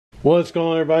What's going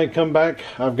on, everybody? Come back.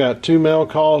 I've got 2 mail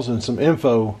calls and some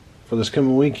info for this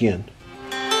coming weekend.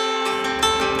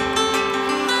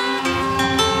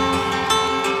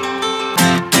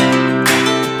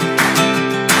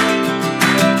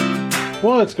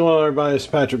 What's going on, everybody? It's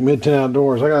Patrick, Mid-10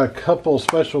 Outdoors. I got a couple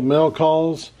special mail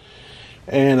calls,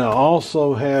 and I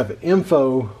also have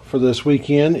info for this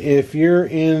weekend. If you're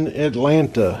in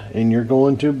Atlanta and you're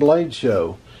going to Blade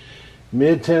Show,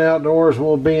 Mid-10 Outdoors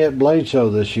will be at Blade Show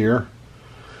this year,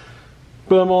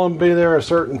 but I'm going to be there a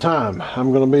certain time.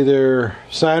 I'm going to be there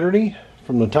Saturday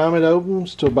from the time it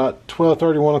opens to about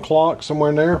 12:30, 1 o'clock, somewhere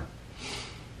in there.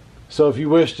 So if you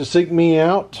wish to seek me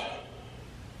out,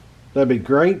 that'd be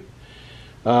great.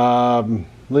 Send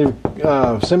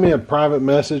me a private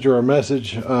message or a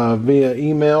message via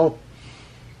email,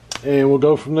 and we'll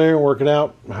go from there and work it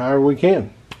out however we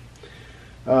can.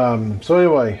 So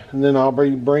anyway, and then I'll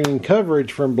be bringing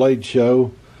coverage from Blade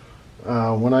Show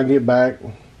when I get back.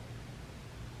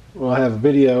 We'll have a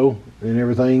video and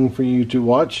everything for you to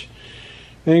watch,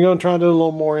 and you're going to try to do a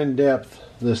little more in depth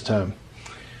this time.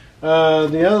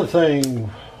 The other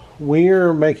thing,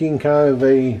 we're making kind of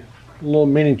a little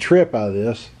mini trip out of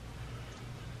this,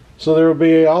 so there will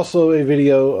be also a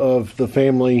video of the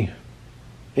family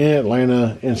in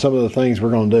Atlanta and some of the things we're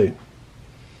going to do.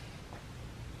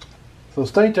 So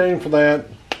stay tuned for that.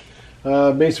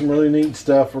 Be some really neat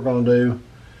stuff we're going to do,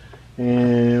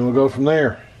 and we'll go from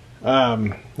there.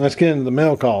 Let's get into the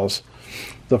mail calls.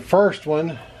 The first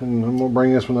one, and I'm going to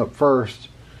bring this one up first,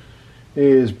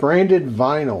 is Branded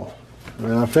Vinyl.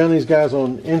 And I found these guys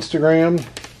on Instagram,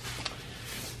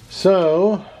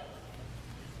 so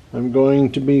I'm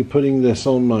going to be putting this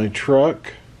on my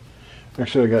truck.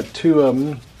 Actually, I got 2 of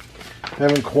them.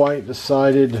 Haven't quite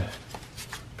decided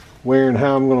where and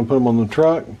how I'm going to put them on the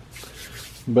truck,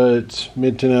 but it's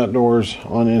Mid-10 Outdoors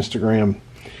on Instagram.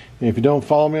 And if you don't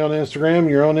follow me on Instagram,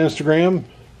 you're on Instagram,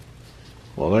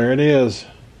 well, there it is,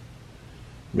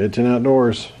 Mid-10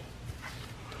 Outdoors.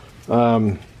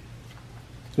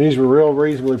 These were real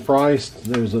reasonably priced.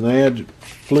 There's an ad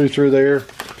flew through there,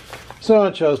 so I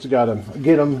chose to get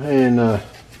them, and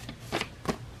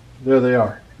there they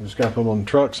are. Just got to put them on the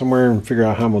truck somewhere and figure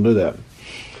out how I'm going to do that.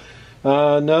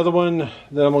 Another one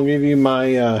that I'm going to give you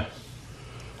my,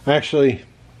 actually,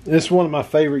 this is one of my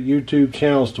favorite YouTube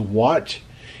channels to watch.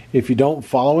 If you don't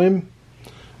follow him,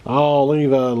 I'll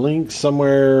leave a link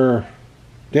somewhere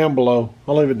down below.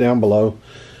 I'll leave it down below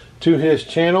to his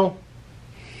channel.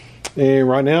 And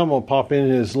right now I'm going to pop in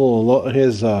his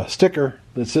little sticker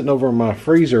that's sitting over in my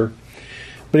freezer.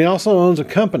 But he also owns a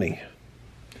company,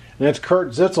 and that's Kurt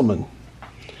Zitzelman.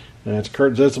 And that's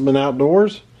Kurt Zitzelman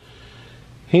Outdoors.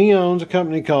 He owns a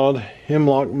company called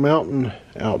Hemlock Mountain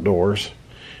Outdoors,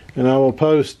 and I will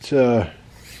post his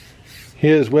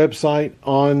website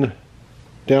on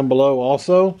down below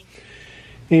also.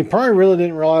 And he probably really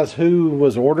didn't realize who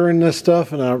was ordering this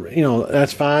stuff, and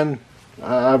that's fine.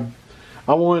 I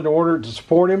wanted to order it to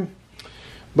support him,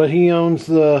 but he owns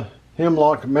the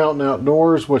Hemlock Mountain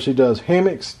Outdoors, which he does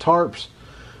hammocks, tarps,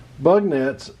 bug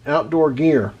nets, outdoor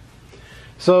gear.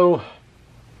 So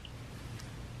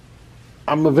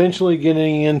I'm eventually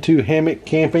getting into hammock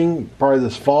camping probably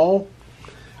this fall.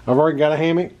 I've already got a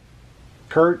hammock.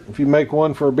 Kurt, if you make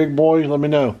one for a big boy, let me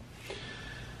know.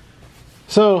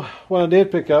 So what I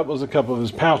did pick up was a couple of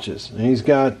his pouches. And he's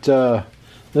got,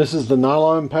 this is the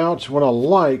nylon pouch. What I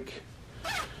like,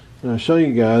 and I'll show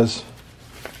you guys,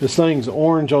 this thing's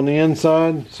orange on the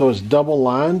inside, so it's double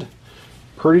lined.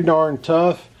 Pretty darn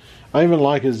tough. I even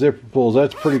like his zipper pulls.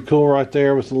 That's pretty cool right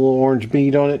there with the little orange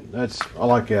bead on it. I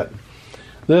like that.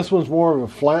 This one's more of a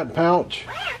flat pouch,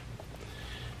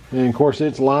 and of course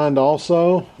it's lined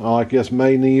also. I like this,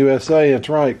 made in the USA. That's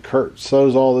right, Kurt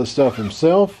sews all this stuff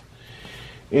himself,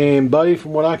 and buddy,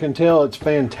 from what I can tell, it's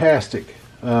fantastic.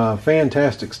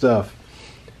 Fantastic stuff.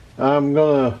 I'm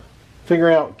gonna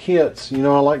figure out kits. I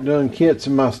like doing kits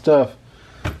in my stuff,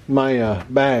 my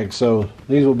bag, so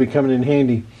these will be coming in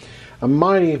handy. I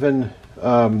might even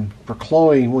for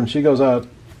Chloe, when she goes up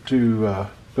to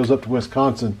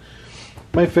Wisconsin,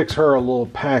 may fix her a little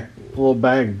bag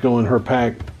to go in her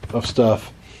pack of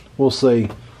stuff. We'll see.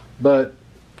 But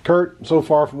Kurt, so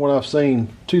far from what I've seen,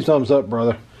 2 thumbs up,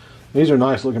 brother. These are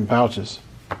nice looking pouches.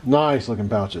 Nice looking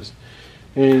pouches.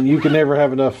 And you can never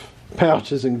have enough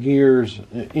pouches and gears,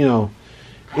 in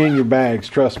your bags,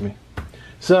 trust me.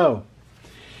 So,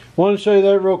 wanted to show you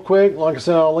that real quick. Like I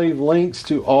said, I'll leave links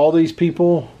to all these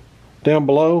people down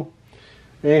below.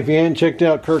 And if you haven't checked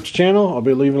out Kurt's channel, I'll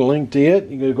be leaving a link to it.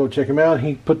 You can go check him out.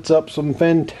 He puts up some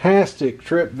fantastic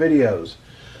trip videos,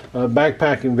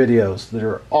 backpacking videos that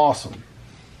are awesome.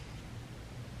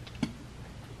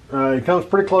 He comes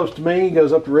pretty close to me. He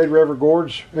goes up to Red River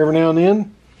Gorge every now and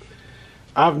then.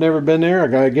 I've never been there. I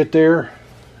gotta get there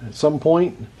at some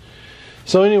point.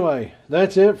 So anyway,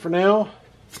 that's it for now.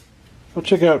 Go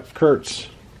check out Kurt's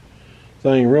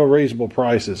thing. Real reasonable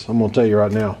prices. I'm gonna tell you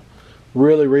right now,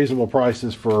 really reasonable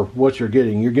prices for what you're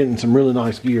getting. You're getting some really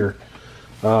nice gear.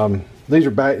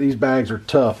 These bags are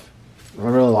tough. I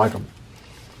really like them.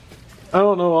 I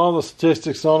don't know all the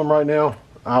statistics on them right now.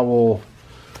 I will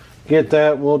get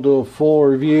that. We'll do a full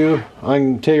review. I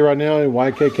can tell you right now,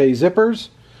 YKK zippers.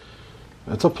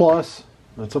 That's a plus.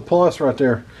 That's a plus right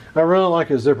there. I really like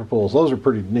his zipper pulls. Those are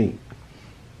pretty neat.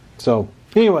 So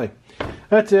anyway,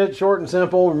 that's it. Short and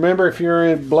simple. Remember, if you're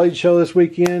at Blade Show this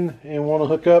weekend and want to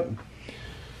hook up,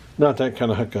 not that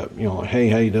kind of hookup, you know, like, hey,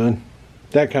 how you doing?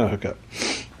 That kind of hookup.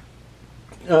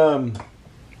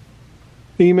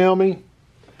 Email me.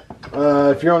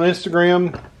 If you're on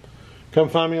Instagram, come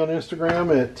find me on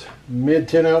Instagram at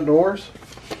mid10 outdoors.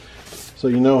 So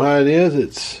you know how it is.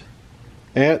 It's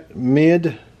at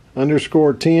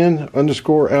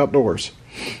mid_10_outdoors.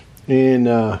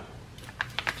 And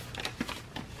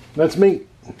that's me.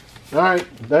 Alright,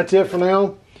 that's it for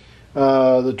now.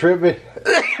 The trip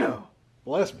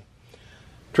bless me.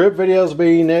 Trip videos will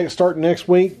be starting next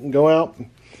week. Go out.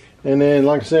 And then,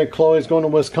 like I said, Chloe's going to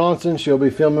Wisconsin. She'll be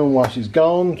filming while she's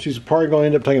gone. She's probably going to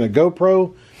end up taking a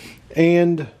GoPro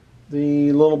and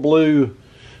the little blue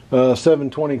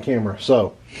 720 camera.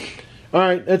 So,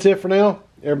 alright, that's it for now.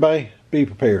 Everybody, be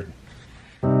prepared.